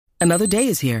Another day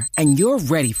is here, and you're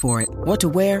ready for it. What to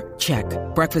wear? Check.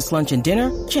 Breakfast, lunch, and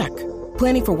dinner? Check.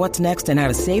 Planning for what's next and how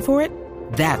to save for it?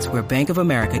 That's where Bank of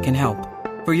America can help.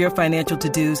 For your financial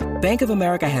to-dos, Bank of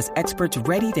America has experts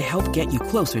ready to help get you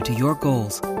closer to your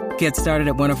goals. Get started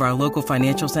at one of our local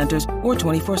financial centers or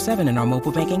 24/7 in our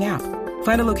mobile banking app.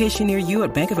 Find a location near you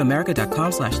at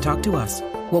bankofamerica.com/talktous.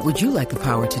 What would you like the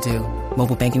power to do?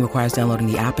 Mobile banking requires downloading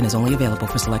the app and is only available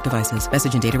for select devices.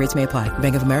 Message and data rates may apply.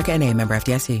 Bank of America N.A., member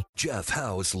FDIC. Jeff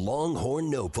Howe's Longhorn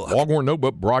Notebook. Longhorn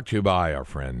Notebook brought to you by our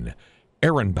friend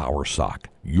Aaron Bowersock,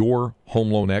 your home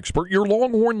loan expert, your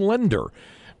Longhorn lender.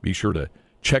 Be sure to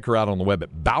check her out on the web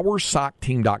at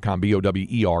bowersockteam.com,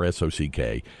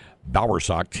 BOWERSOCK,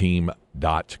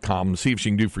 bowersockteam.com. See if she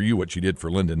can do for you what she did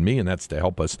for Linda and me, and that's to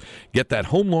help us get that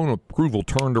home loan approval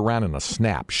turned around in a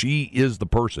snap. She is the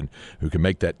person who can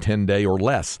make that 10-day or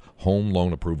less home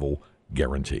loan approval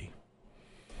guarantee.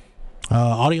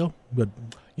 Audio? Good.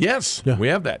 Yes, yeah. We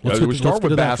have that. We start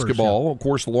with basketball. First, yeah. Of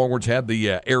course, the Longhorns had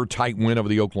the airtight win over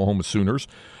the Oklahoma Sooners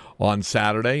on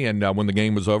Saturday, and when the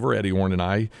game was over, Eddie Orn and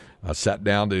I sat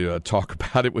down to talk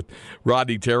about it with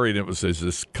Rodney Terry, and it was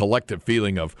this collective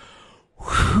feeling of,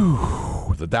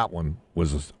 whew, that one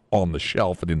was on the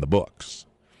shelf and in the books.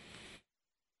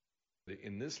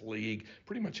 In this league,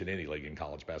 pretty much in any league in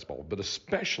college basketball, but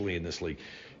especially in this league,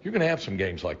 you're going to have some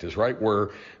games like this, right,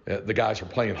 where the guys are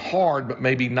playing hard but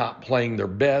maybe not playing their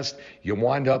best. You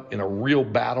wind up in a real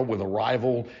battle with a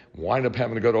rival, wind up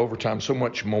having to go to overtime, so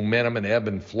much momentum and ebb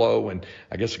and flow, and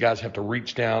I guess the guys have to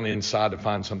reach down inside to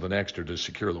find something extra to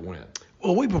secure the win.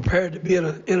 Well, we prepared to be in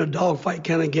a dogfight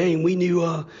kind of game. We knew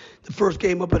the first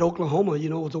game up at Oklahoma,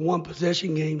 was a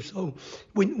one-possession game. So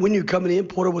we knew coming in,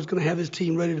 Porter was going to have his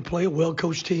team ready to play, a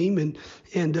well-coached team, and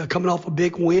coming off a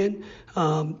big win.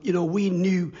 We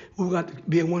knew we were going to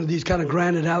be in one of these kind of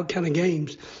grinded-out kind of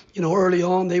games. Early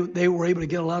on, they were able to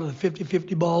get a lot of the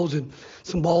 50-50 balls, and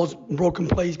some balls, broken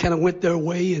plays kind of went their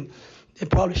way, and they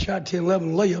probably shot 10,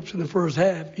 11 layups in the first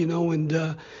half,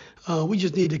 we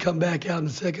just need to come back out in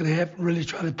the second half and really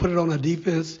try to put it on our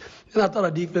defense. And I thought our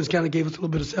defense kind of gave us a little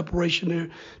bit of separation there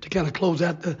to kind of close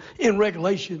out in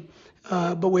regulation.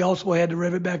 But we also had to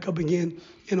rev it back up again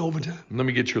in overtime. Let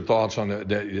me get your thoughts on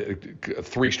the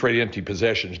 3 straight empty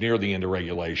possessions near the end of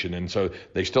regulation. And so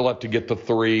they still have to get the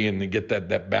 3 and they get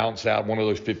that bounce out, one of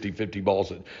those 50-50 balls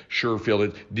that sure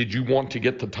fielded. Did you want to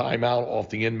get the timeout off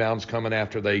the inbounds coming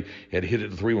after they had hit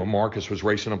it 3 when Marcus was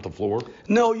racing up the floor?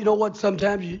 No, you know what?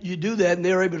 Sometimes you do that and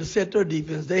they're able to set their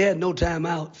defense. They had no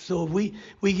timeout. So if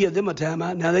we give them a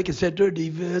timeout, now they can set their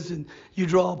defense, and you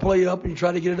draw a play up and you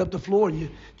try to get it up the floor, and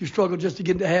you struggle just to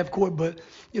get into half court. But,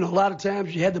 a lot of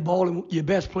times you had the ball in your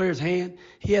best player's hand.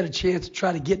 He had a chance to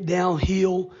try to get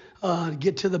downhill,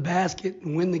 get to the basket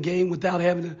and win the game without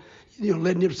having to,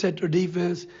 letting them set their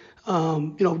defense.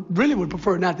 Really would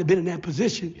prefer not to have been in that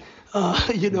position,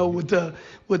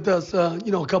 with us, a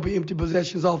couple of empty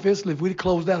possessions offensively. If we'd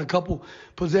closed out a couple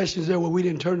possessions there where we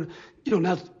didn't turn,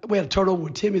 we had a turnover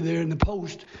with Timmy there in the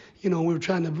post, we were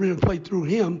trying to really play through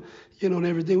him, and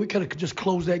everything. We could have just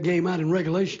closed that game out in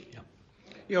regulation.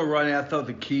 Rodney, I thought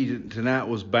the key to tonight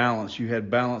was balance. You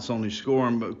had balance on your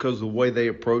scoring because of the way they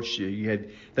approached you.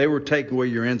 They were taking away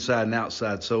your inside and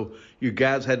outside, so you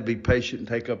guys had to be patient and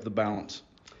take up the balance.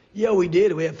 Yeah, we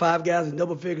did. We had 5 guys in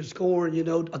double figure scoring. I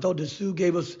thought Dessou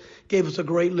gave us a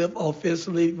great lift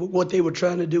offensively. What they were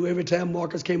trying to do every time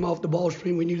Marcus came off the ball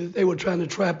stream, we knew that they were trying to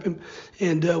trap him,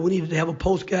 and we needed to have a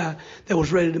post guy that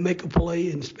was ready to make a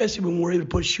play. And especially when we're able to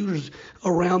put shooters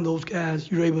around those guys,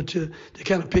 you're able to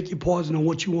kind of pick your poison on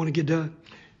what you want to get done.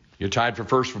 You're tied for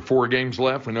first with 4 games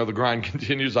left. We know the grind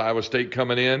continues. Iowa State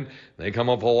coming in. They come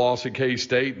up a loss at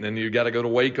K-State, and then you got to go to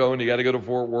Waco, and you got to go to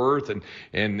Fort Worth, and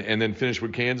then finish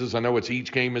with Kansas. I know it's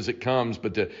each game as it comes,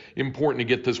 but important to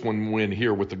get this one win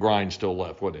here with the grind still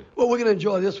left, wouldn't it? Well, we're going to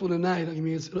enjoy this one tonight. I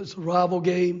mean, it's a rival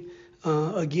game.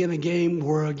 A game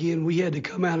where, we had to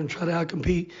come out and try to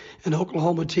outcompete an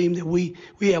Oklahoma team that we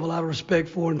have a lot of respect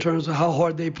for in terms of how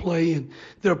hard they play and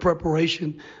their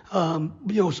preparation. So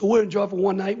we're enjoying for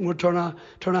one night, and we'll turn our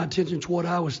attention toward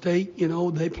Iowa State.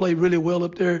 They played really well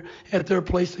up there at their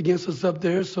place against us up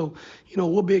there. So,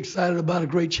 we'll be excited about a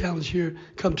great challenge here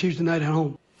come Tuesday night at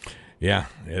home. Yeah,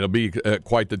 it'll be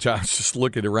quite the challenge. Just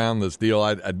looking around this deal,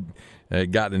 I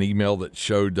got an email that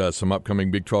showed some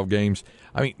upcoming Big 12 games.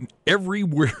 I mean,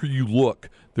 everywhere you look,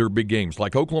 there are big games,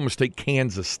 like Oklahoma State,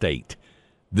 Kansas State,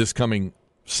 this coming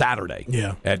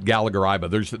Saturday at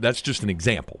Gallagher-Iba. That's just an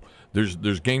example.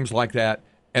 There's games like that,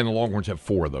 and the Longhorns have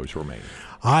 4 of those remaining.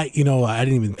 I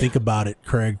didn't even think about it,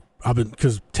 Craig,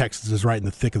 because Texas is right in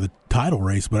the thick of the title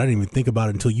race, but I didn't even think about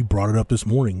it until you brought it up this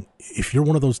morning. If you're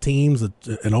one of those teams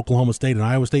in Oklahoma State and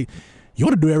Iowa State, you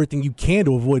want to do everything you can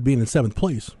to avoid being in 7th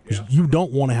place. Yeah. You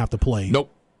don't want to have to play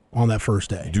on that first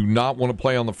day. Do not want to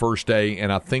play on the first day,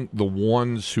 and I think the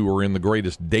ones who are in the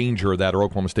greatest danger of that are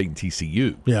Oklahoma State and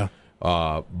TCU. Yeah.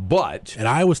 And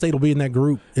Iowa State will be in that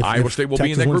group. Iowa State will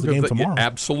Texas be in that group tomorrow.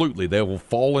 Absolutely, they will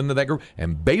fall into that group.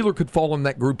 And Baylor could fall in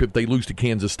that group if they lose to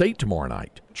Kansas State tomorrow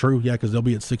night. True, yeah, because they'll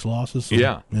be at 6 losses. So,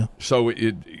 yeah. So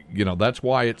that's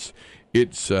why it's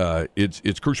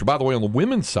crucial. By the way, on the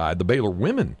women's side, the Baylor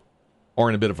women are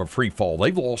in a bit of a free fall.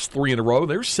 They've lost 3 in a row.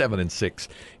 They're 7-6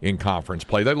 in conference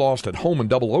play. They lost at home in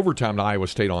double overtime to Iowa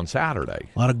State on Saturday.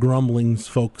 A lot of grumblings,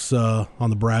 folks on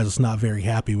the Brazos not very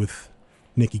happy with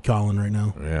Nikki Collin right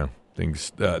now. Yeah,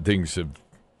 things have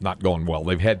not gone well.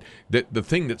 They've had the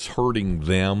thing that's hurting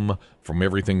them from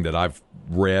everything that I've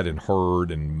read and heard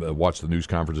and watched the news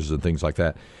conferences and things like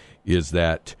that is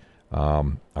that I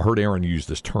heard Aaron use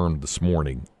this term this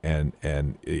morning, and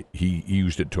he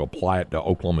used it to apply it to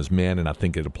Oklahoma's men, and I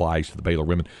think it applies to the Baylor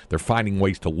women. They're finding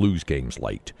ways to lose games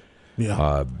late.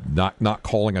 Yeah. Not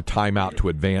calling a timeout to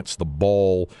advance the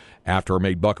ball after a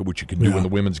made bucket, which you can do in the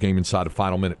women's game inside a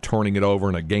final minute, turning it over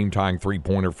and a game-tying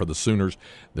three-pointer for the Sooners.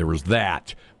 There was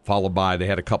that, followed by they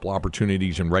had a couple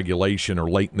opportunities in regulation or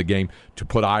late in the game to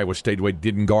put Iowa State away.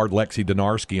 Didn't guard Lexi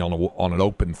Donarski on an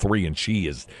open three, and she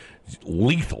is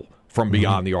lethal from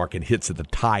beyond the arc and hits it to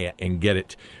tie it and get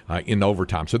it in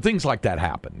overtime. So things like that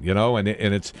happen, and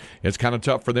it's kind of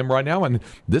tough for them right now. And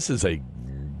this is a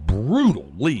brutal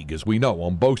league, as we know,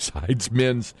 on both sides,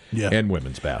 men's and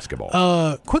women's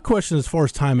basketball. Quick question as far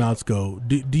as timeouts go.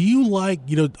 Do you like,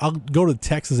 I'll go to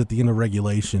Texas at the end of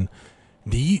regulation.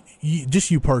 Do you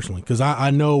just you personally, because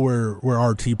I know where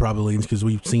RT probably leans because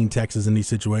we've seen Texas in these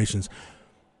situations.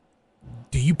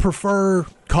 Do you prefer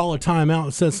call a timeout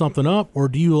and set something up, or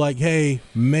do you like, hey,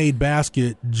 made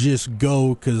basket, just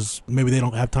go because maybe they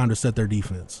don't have time to set their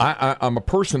defense? I'm a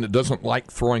person that doesn't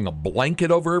like throwing a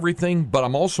blanket over everything, but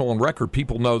I'm also on record.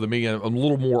 People know that me, I'm a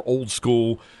little more old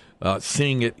school,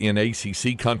 seeing it in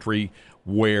ACC country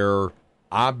where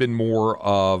I've been more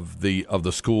of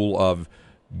the school of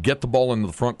get the ball into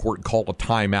the front court and call a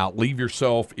timeout. Leave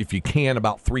yourself, if you can,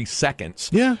 about 3 seconds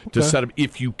to set up,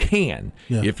 if you can.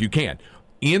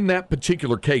 In that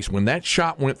particular case, when that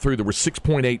shot went through, there was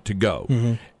 6.8 to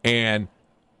go. And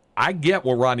I get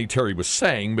what Rodney Terry was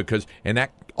saying and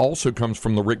that also comes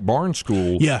from the Rick Barnes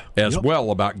school as well,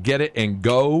 about get it and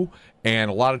go. And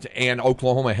and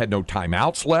Oklahoma had no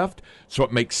timeouts left, so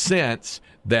it makes sense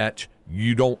that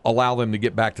you don't allow them to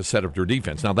get back to set up their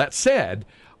defense. Now, that said,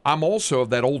 I'm also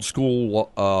of that old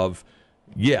school of,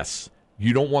 yes,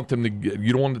 you don't want to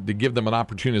give them an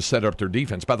opportunity to set up their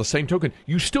defense. By the same token,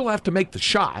 you still have to make the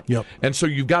shot. And so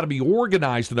you've got to be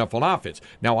organized enough on offense.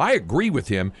 Now, I agree with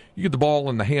him. You get the ball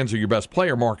in the hands of your best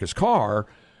player, Marcus Carr,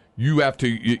 you have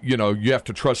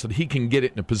to trust that he can get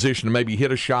it in a position to maybe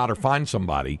hit a shot or find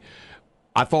somebody.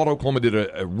 I thought Oklahoma did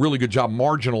a really good job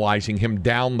marginalizing him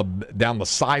down the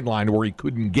sideline where he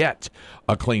couldn't get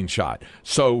a clean shot.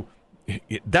 So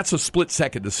that's a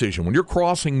split-second decision. When you're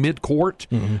crossing midcourt,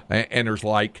 and there's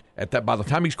by the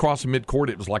time he's crossing midcourt,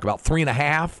 it was like about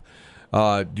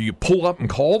 3.5. Do you pull up and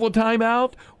call the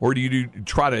timeout, or do you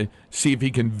try to see if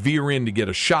he can veer in to get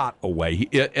a shot away?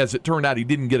 As it turned out, he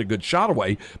didn't get a good shot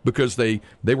away because they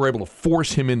were able to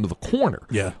force him into the corner.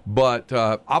 But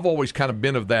I've always kind of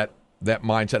been of that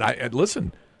mindset.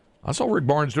 Listen, I saw Rick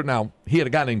Barnes do it. Now, he had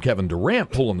a guy named Kevin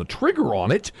Durant pulling the trigger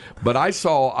on it, but I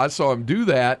saw him do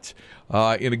that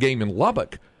in a game in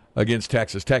Lubbock against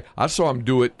Texas Tech. I saw him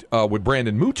do it with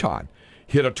Brandon Mouton,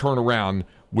 hit a turnaround.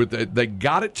 They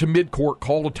got it to midcourt,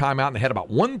 called a timeout, and had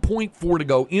about 1.4 to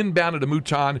go, inbounded to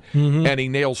Mouton, and he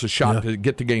nails a shot to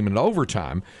get the game in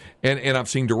overtime. And I've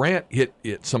seen Durant hit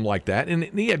some like that. And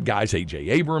he had guys, A.J.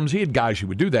 Abrams, he had guys who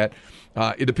would do that.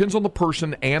 It depends on the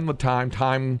person and the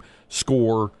time,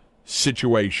 score,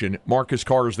 situation. Marcus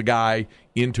Carr is the guy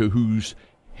into whose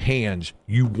hands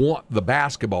you want the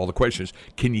basketball. The question is,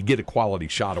 can you get a quality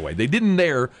shot away? They didn't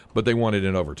there, but they wanted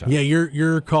in overtime. Yeah,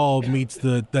 your call meets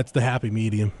that's the happy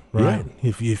medium, right? Yeah.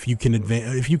 If you can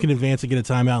advance and get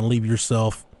a timeout and leave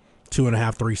yourself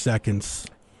 2.5, 3 seconds.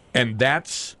 And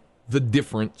that's the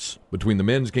difference between the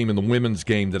men's game and the women's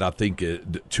game that I think,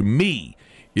 to me,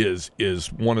 is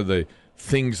one of the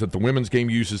things that the women's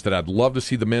game uses that I'd love to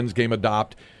see the men's game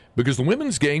adopt. Because the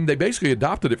women's game, they basically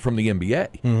adopted it from the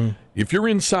NBA. If you're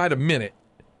inside a minute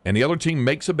and the other team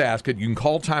makes a basket, you can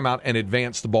call timeout and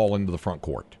advance the ball into the front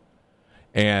court.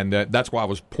 And that's why I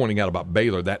was pointing out about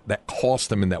Baylor. That cost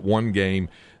them in that one game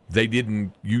They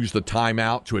didn't use the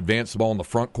timeout to advance the ball in the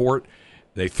front court.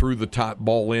 They threw the top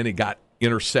ball in. It got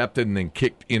intercepted and then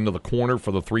kicked into the corner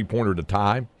for the three-pointer to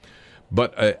tie.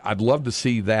 But I'd love to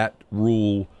see that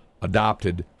rule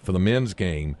adopted for the men's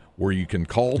game where you can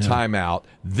call timeout.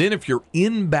 Then if you're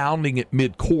inbounding at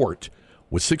midcourt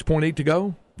with 6.8 to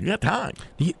go, you got time.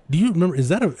 Do you remember, is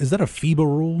that a FIBA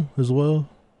rule as well?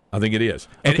 I think it is.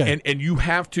 And, Okay. and you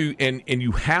have to and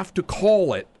you have to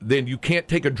call it, then you can't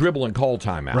take a dribble and call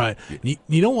timeout. Right.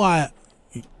 You know why?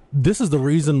 This is the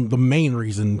main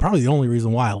reason, probably the only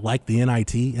reason why I like the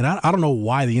NIT. And I don't know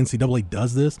why the NCAA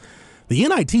does this. The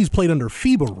NIT is played under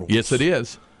FIBA rules. Yes, it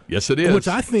is. Yes, it is. Which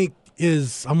I think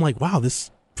I'm like, wow,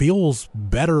 this feels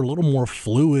better, a little more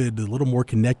fluid, a little more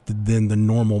connected than the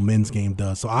normal men's game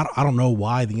does. So I don't know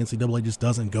why the NCAA just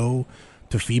doesn't go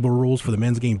to FIBA rules for the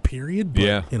men's game, period.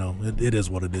 But, it is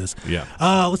what it is. Yeah.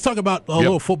 Let's talk about a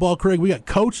little football, Craig. We got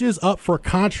coaches up for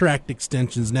contract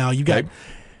extensions now. You got,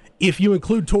 if you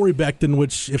include Torrey Becton,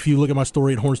 which if you look at my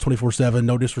story at Horns 24/7,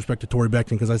 no disrespect to Torrey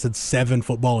Becton because I said 7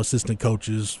 football assistant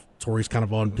coaches. Torrey's kind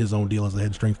of on his own deal as the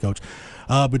head strength coach.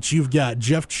 But you've got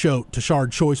Jeff Choate,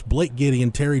 Tashard Choice, Blake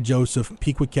Gideon, Terry Joseph,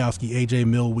 Pete Kwiatkowski, A.J.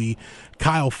 Milwee,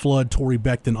 Kyle Flood, Torrey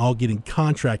Becton, all getting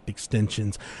contract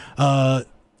extensions.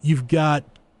 You've got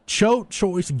Choate,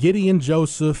 Choice, Gideon,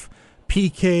 Joseph,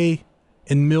 PK,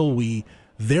 and Milwee.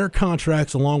 Their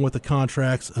contracts, along with the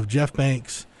contracts of Jeff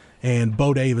Banks and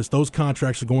Bo Davis, those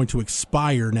contracts are going to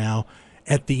expire now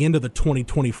at the end of the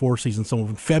 2024 season. So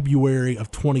in February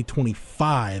of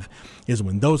 2025 is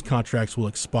when those contracts will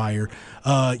expire.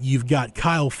 You've got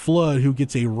Kyle Flood, who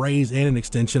gets a raise and an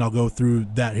extension. I'll go through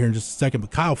that here in just a second. But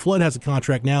Kyle Flood has a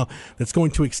contract now that's going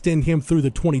to extend him through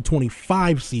the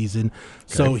 2025 season.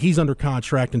 So he's under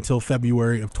contract until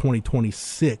February of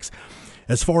 2026.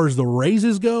 As far as the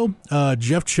raises go,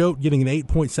 Jeff Choate getting an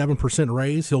 8.7%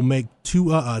 raise. He'll make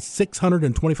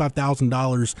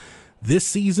 $625,000 this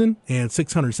season and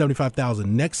 $675,000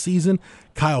 next season.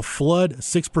 Kyle Flood,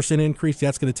 6% increase.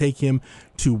 That's going to take him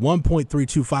to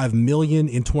 $1.325 million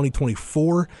in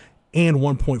 2024 and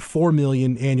 $1.4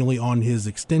 million annually on his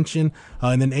extension.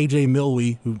 And then A.J.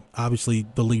 Milwee, who obviously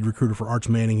the lead recruiter for Arch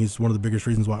Manning, he's one of the biggest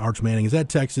reasons why Arch Manning is at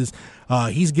Texas.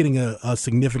 He's getting a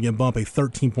significant bump, a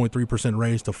 13.3%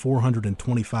 raise to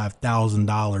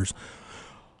 $425,000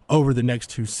 over the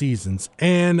next 2 seasons.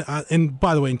 And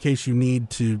by the way, in case you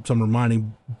need some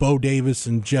reminding, Bo Davis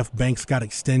and Jeff Banks got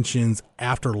extensions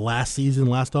after last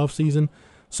offseason.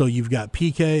 So you've got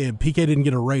PK, and PK didn't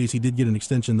get a raise. He did get an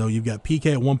extension, though. You've got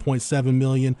PK at $1.7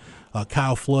 million,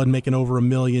 Kyle Flood making over $1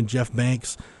 million, Jeff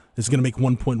Banks is going to make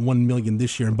 $1.1 million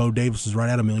this year, and Bo Davis is right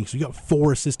at $1 million. So you got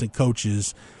 4 assistant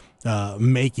coaches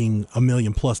making $1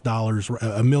 million plus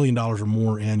 $1 million or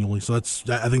more annually. So I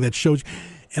think that shows you.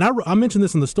 And I mentioned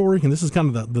this in the story, and this is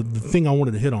kind of the thing I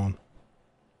wanted to hit on.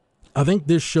 I think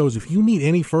this shows, if you need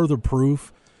any further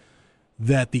proof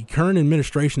that the current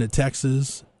administration at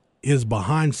Texas is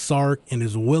behind Sark and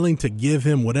is willing to give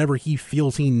him whatever he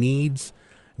feels he needs,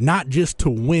 not just to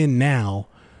win now,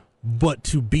 but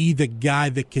to be the guy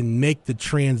that can make the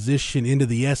transition into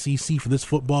the SEC for this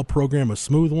football program a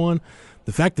smooth one.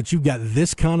 The fact that you've got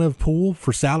this kind of pool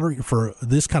for salary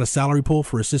pool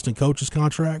for assistant coaches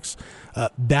contracts,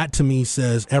 that to me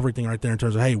says everything right there in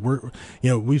terms of, hey,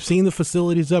 we've seen the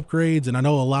facilities upgrades, and I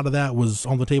know a lot of that was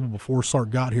on the table before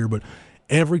Sark got here, but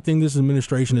everything this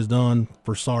administration has done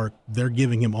for Sark, they're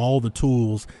giving him all the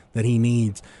tools that he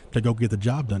needs to go get the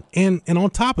job done. And on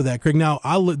top of that, Craig, now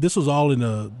this was all in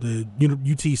the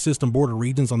UT System Board of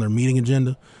Regents on their meeting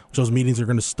agenda, which those meetings are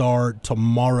going to start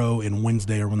tomorrow and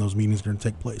Wednesday, or when those meetings are going to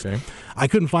take place. Okay. I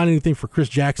couldn't find anything for Chris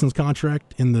Jackson's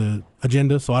contract in the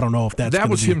agenda, so I don't know if that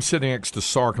was him sitting next to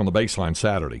Sark on the baseline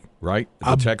Saturday, right?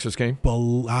 At the Texas game?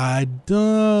 Somebody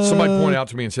pointed out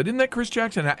to me and said, isn't that Chris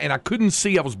Jackson? And I couldn't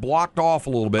see. I was blocked off a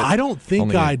little bit. I don't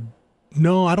think I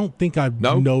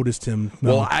noticed him.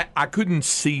 No. Well, I couldn't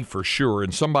see for sure,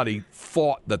 and somebody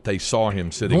thought that they saw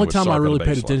him sitting with Sark. The only time I really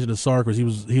paid baseline. attention to Sark was he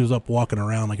was up walking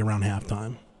around like around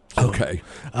halftime. So, okay.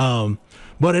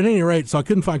 But at any rate, so I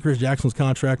couldn't find Chris Jackson's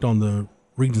contract on the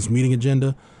Regents meeting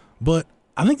agenda. But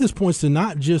I think this points to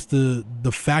not just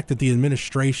the fact that the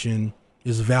administration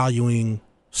is valuing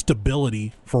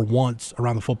stability for once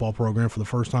around the football program for the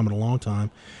first time in a long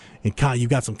time, and you've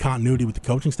got some continuity with the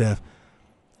coaching staff.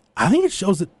 I think it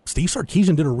shows that Steve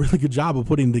Sarkisian did a really good job of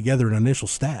putting together an initial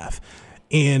staff.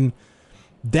 And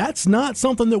that's not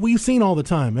something that we've seen all the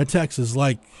time at Texas.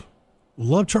 Like,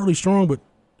 love Charlie Strong, but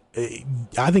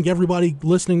I think everybody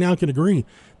listening now can agree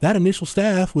that initial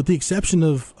staff, with the exception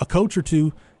of a coach or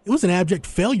two, it was an abject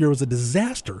failure. It was a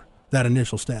disaster, that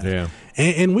initial staff. Yeah.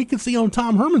 And we could see on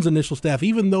Tom Herman's initial staff,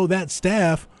 even though that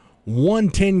staff won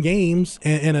 10 games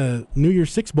and a New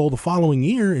Year's Six Bowl the following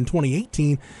year in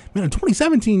 2018. Man, in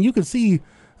 2017, you could see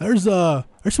there's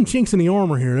some chinks in the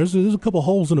armor here. There's a couple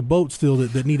holes in the boat still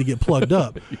that need to get plugged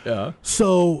up. Yeah.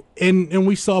 So, and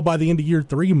we saw by the end of year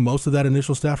 3, most of that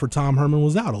initial staff for Tom Herman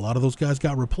was out. A lot of those guys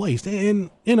got replaced. And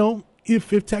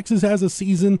if Texas has a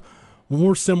season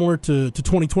more similar to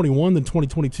 2021 than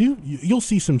 2022, you'll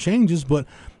see some changes. But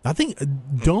I think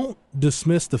don't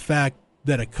dismiss the fact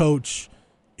that a coach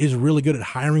is really good at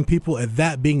hiring people, and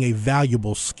that being a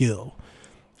valuable skill.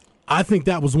 I think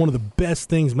that was one of the best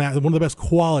things, one of the best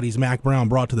qualities Mack Brown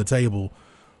brought to the table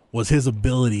was his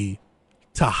ability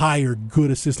to hire good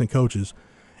assistant coaches.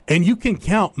 And you can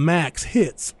count Mack's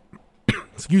hits,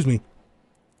 excuse me,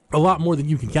 a lot more than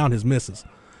you can count his misses.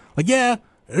 Like, yeah,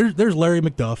 there's Larry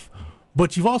McDuff,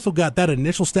 but you've also got that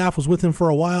initial staff was with him for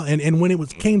a while, and when it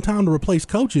came time to replace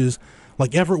coaches,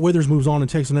 like Everett Withers moves on and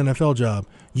takes an NFL job,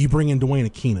 you bring in Dwayne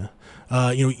Akina.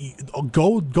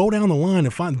 Go down the line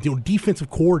and find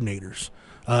defensive coordinators.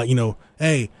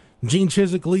 Hey, Gene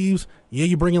Chizik leaves. Yeah,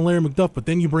 you bring in Larry McDuff, but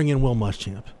then you bring in Will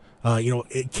Muschamp.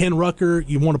 Ken Rucker,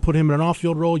 you want to put him in an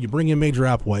off-field role, you bring in Major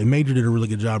Applewhite. Major did a really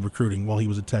good job recruiting while he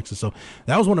was at Texas. So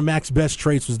that was one of Mack's best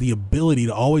traits, was the ability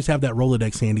to always have that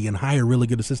Rolodex handy and hire really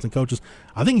good assistant coaches.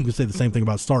 I think you can say the same thing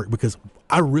about Stark, because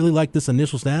I really like this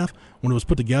initial staff when it was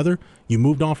put together. You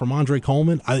moved on from Andre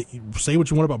Coleman. Say what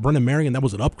you want about Brendan Marion. That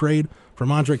was an upgrade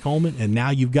from Andre Coleman, and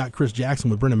now you've got Chris Jackson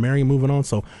with Brendan Marion moving on.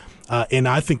 So, and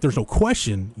I think there's no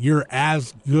question you're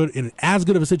as good in as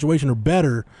good of a situation or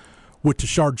better with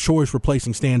Tashard Choice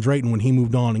replacing Stan Drayton when he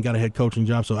moved on and got a head coaching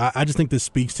job. So I just think this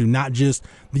speaks to not just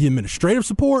the administrative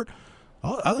support,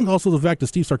 I think also the fact that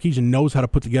Steve Sarkisian knows how to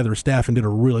put together a staff and did a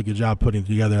really good job putting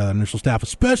together that initial staff,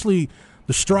 especially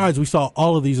the strides we saw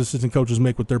all of these assistant coaches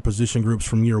make with their position groups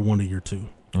from year 1 to year 2.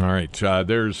 All right,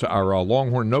 there's our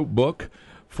Longhorn notebook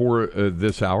for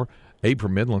this hour. Abe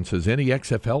from Midland says, any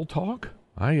XFL talk?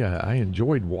 I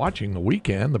enjoyed watching the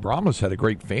weekend. The Brahmas had a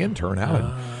great fan turnout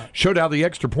and showed how the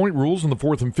extra point rules in the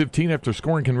 4th and 15 after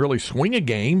scoring can really swing a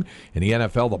game. In the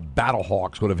NFL, the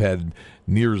Battlehawks would have had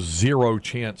near zero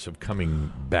chance of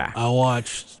coming back. I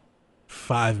watched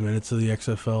 5 minutes of the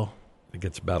XFL. I think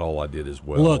it's about all I did as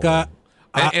well. Look, and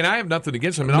I have nothing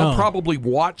against them. And I'll probably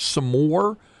watch some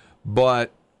more,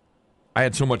 but I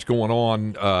had so much going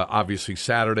on, obviously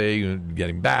Saturday and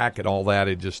getting back and all that.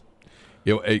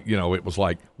 It was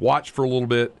like watch for a little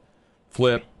bit,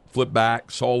 flip back,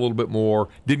 saw a little bit more.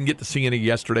 Didn't get to see any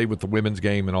yesterday with the women's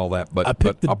game and all that, but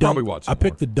I'll probably watch some more. I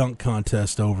picked the dunk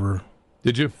contest over.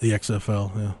 Did you? The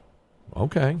XFL, yeah.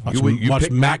 Okay. You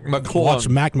picked Mac McClung. Watch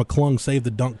Mac McClung save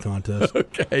the dunk contest.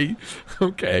 Okay.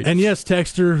 And yes,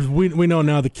 Texter, we know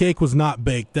now the cake was not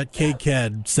baked. That cake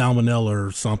had salmonella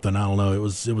or something. I don't know. It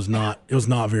was not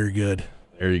very good.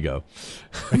 There you go.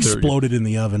 Exploded in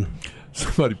the oven.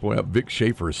 Somebody point out Vic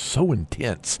Schaefer is so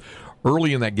intense.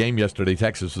 Early in that game yesterday,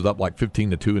 Texas was up like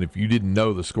 15-2, and if you didn't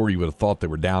know the score, you would have thought they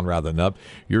were down rather than up.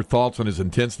 Your thoughts on his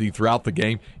intensity throughout the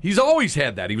game? He's always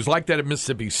had that. He was like that at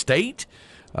Mississippi State.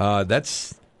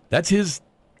 That's his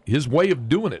way of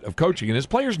doing it, of coaching, and his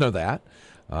players know that.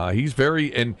 He's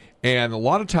very and a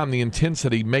lot of time the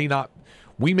intensity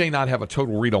we may not have a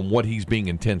total read on what he's being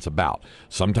intense about.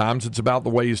 Sometimes it's about the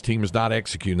way his team is not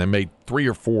executing. They made 3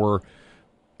 or 4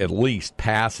 at least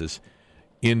passes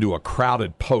into a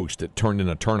crowded post that turned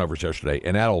into turnovers yesterday,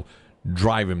 and that'll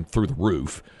drive him through the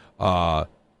roof.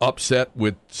 Upset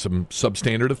with some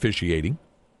substandard officiating.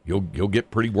 You'll get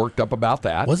pretty worked up about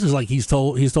that. Well, this is like he's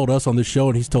told us on this show,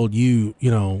 and he's told you,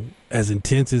 as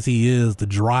intense as he is, the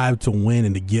drive to win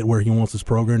and to get where he wants his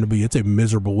program to be, it's a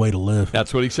miserable way to live.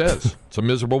 That's what he says. It's a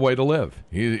miserable way to live.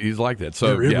 He's like that.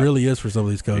 So it really is for some of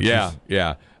these coaches.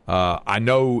 Yeah. I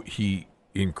know he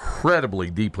incredibly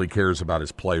deeply cares about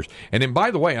his players. And then,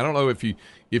 by the way, I don't know if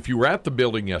you were at the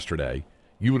building yesterday,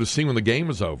 you would have seen when the game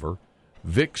was over,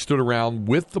 Vic stood around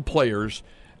with the players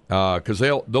because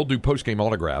they'll do post-game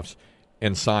autographs,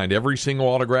 and signed every single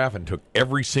autograph and took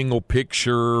every single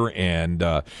picture and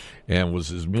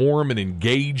was as warm and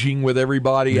engaging with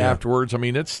everybody afterwards. I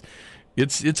mean, it's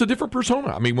a different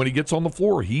persona. I mean, when he gets on the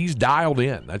floor, he's dialed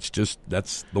in.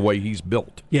 That's the way he's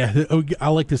built. Yeah, I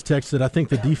like this text that I think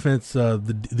the defense,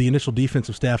 the initial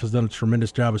defensive staff has done a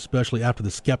tremendous job, especially after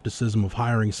the skepticism of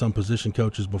hiring some position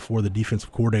coaches before the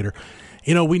defensive coordinator.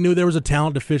 We knew there was a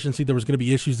talent deficiency. There was going to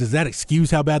be issues. Does that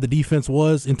excuse how bad the defense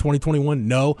was in 2021?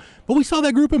 No. But we saw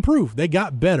that group improve. They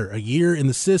got better. A year in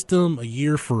the system, a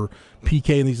year for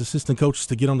PK and these assistant coaches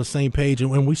to get on the same page,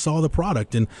 and we saw the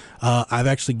product. And I've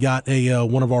actually got a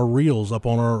one of our reels up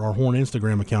on our Horn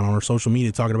Instagram account on our social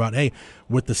media talking about, hey,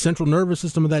 with the central nervous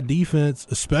system of that defense,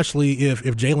 especially if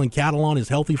Jalen Catalon is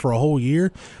healthy for a whole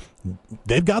year,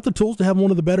 they've got the tools to have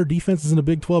one of the better defenses in the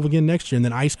Big 12 again next year. And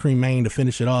then Ice Cream Maine to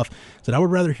finish it off said, I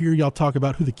would rather hear y'all talk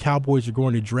about who the Cowboys are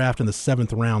going to draft in the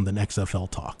 7th round than XFL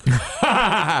talk.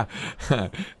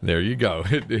 There you go.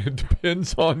 It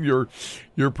depends on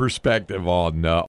your perspective on